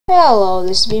Hello,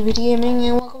 this is BBT Gaming,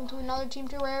 and welcome to another Team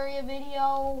Terraria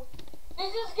video. This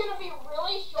is gonna be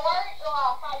really short,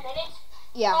 5 minutes.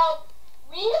 Yeah.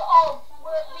 We got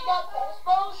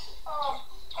exposed,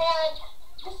 and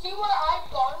you see where I'm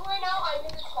going right now? I'm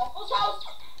in the Truffles house.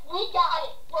 We got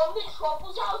it from the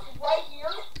Truffles house right here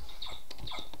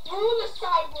through the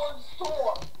sideboard's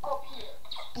door up here.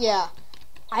 Yeah.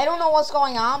 I don't know what's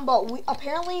going on, but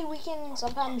apparently we can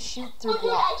sometimes shoot through Okay,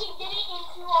 blocks. I can get it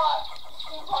into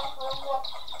steampunk room. Look.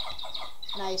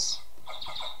 Nice.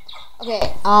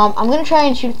 Okay, I'm gonna try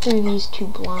and shoot through these two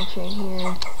blocks right here.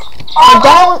 We've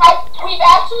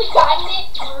actually gotten it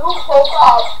through both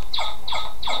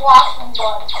blocks and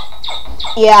blood.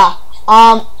 Yeah.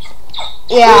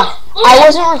 Yeah. I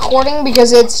wasn't recording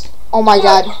because it's. Oh my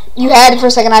god. You had it for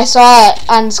a second. I saw it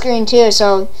on the screen too,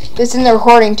 so it's in the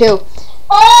recording too.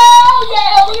 Oh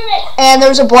yeah, look at it. And there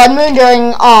was a blood moon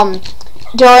during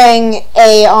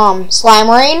a slime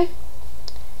rain.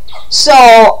 So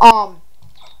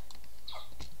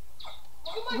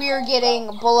we are getting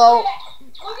below. Look at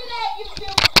that, you do.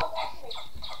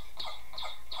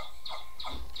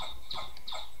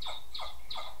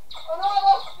 Oh, no, I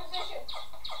lost position.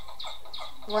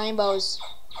 Rainbows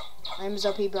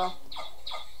OP, bro.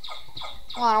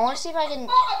 Hold on, I want to see if I can.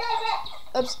 Oh, I got it back.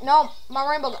 Oops, no, my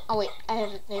rainbow. Oh wait, I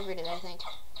have it favorited, I think.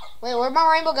 Wait, where'd my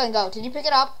rainbow gun go? Did you pick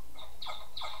it up?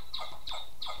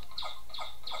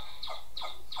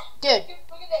 Dude, Look at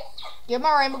this. do you have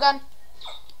my rainbow gun?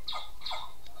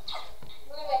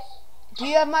 Look at this. Do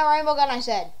you have my rainbow gun? I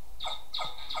said.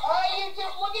 Alright,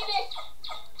 YouTube, look at this.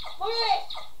 Look at this.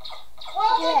 We're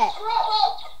on Yeah. the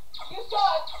trouble. You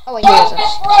saw it. Oh wait, here's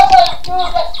us. Through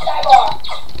the sideboard.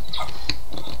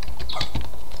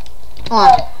 Hold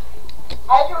on.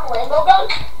 I have your rainbow gun?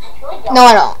 No,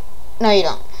 I don't. No, you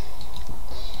don't.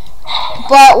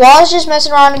 But while I was just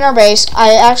messing around in our base,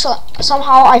 I actually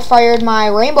somehow I fired my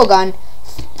rainbow gun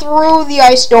through the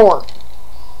ice door.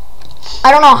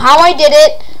 I don't know how I did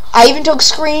it. I even took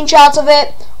screenshots of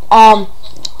it.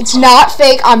 It's not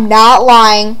fake. I'm not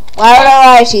lying. Why would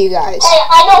I lie to you guys? Hey,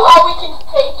 I know how we can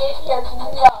fake it. Here, give me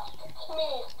the gun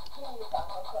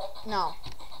real quick. No.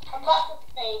 I'm about to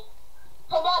fake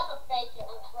it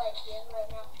right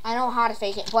now. I know how to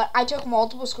fake it, but I took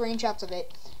multiple screenshots of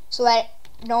it so that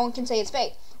no one can say it's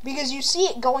fake. Because you see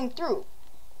it going through.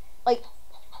 Like,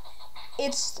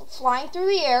 it's flying through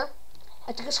the air.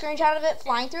 I took a screenshot of it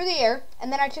flying through the air,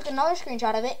 and then I took another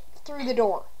screenshot of it through the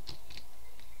door.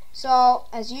 So,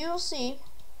 as you'll see,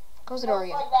 close the door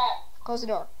again. Like that. Close the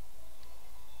door.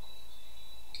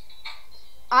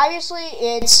 Obviously,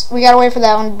 we gotta wait for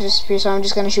that one to disappear, so I'm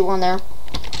just gonna shoot one there.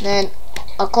 Then,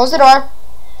 I'll close the door.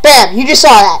 Bam! You just saw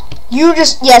that.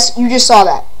 Yes, you just saw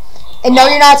that. And no,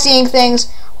 you're not seeing things.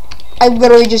 I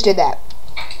literally just did that.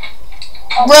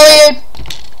 Really?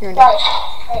 You're in there.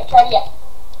 Alright, try it again.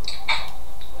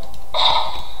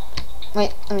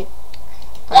 Wait, let me.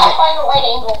 Gotta find the right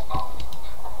angle.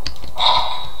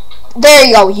 There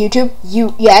you go, YouTube.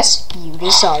 Yes, you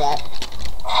just saw that.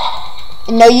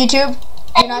 And no, YouTube,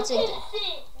 you're not seeing things.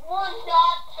 See, we're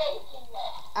not faking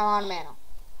this. I'm on mana.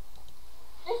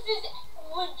 This is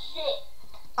legit.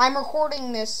 I'm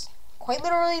recording this quite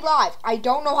literally live. I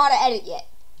don't know how to edit yet.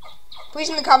 Please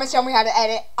in the comments tell me how to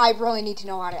edit. I really need to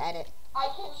know how to edit. I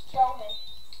can show him.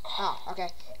 Oh, okay.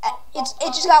 It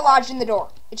just got lodged in the door.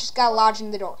 It just got lodged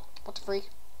in the door. What the freak?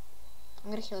 I'm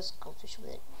gonna kill this goldfish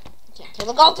with it. I can't kill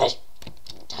the goldfish.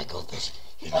 Die, goldfish.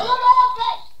 Kill the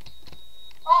goldfish!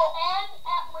 Oh, and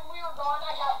when we were gone,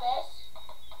 I got this.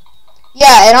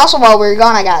 Yeah, and also while we were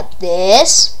gone, I got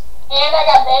this. And I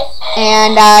got this.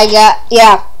 And I got,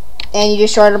 yeah. And you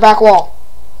destroyed our back wall.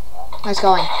 Nice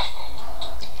going.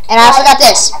 And I also got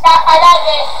this. I got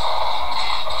this.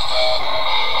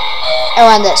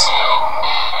 And this.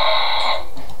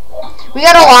 We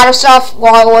got a lot of stuff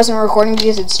while I wasn't recording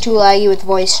because it's too laggy with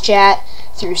voice chat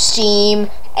through Steam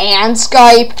and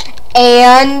Skype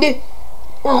and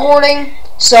recording.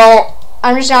 So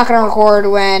I'm just not going to record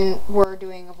when we're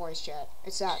doing a voice chat.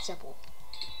 It's that simple.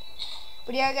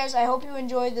 But yeah, guys, I hope you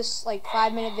enjoyed this like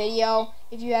 5-minute video.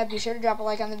 If you have, be sure to drop a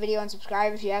like on the video and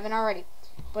subscribe if you haven't already.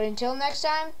 But until next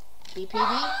time,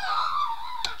 BPD.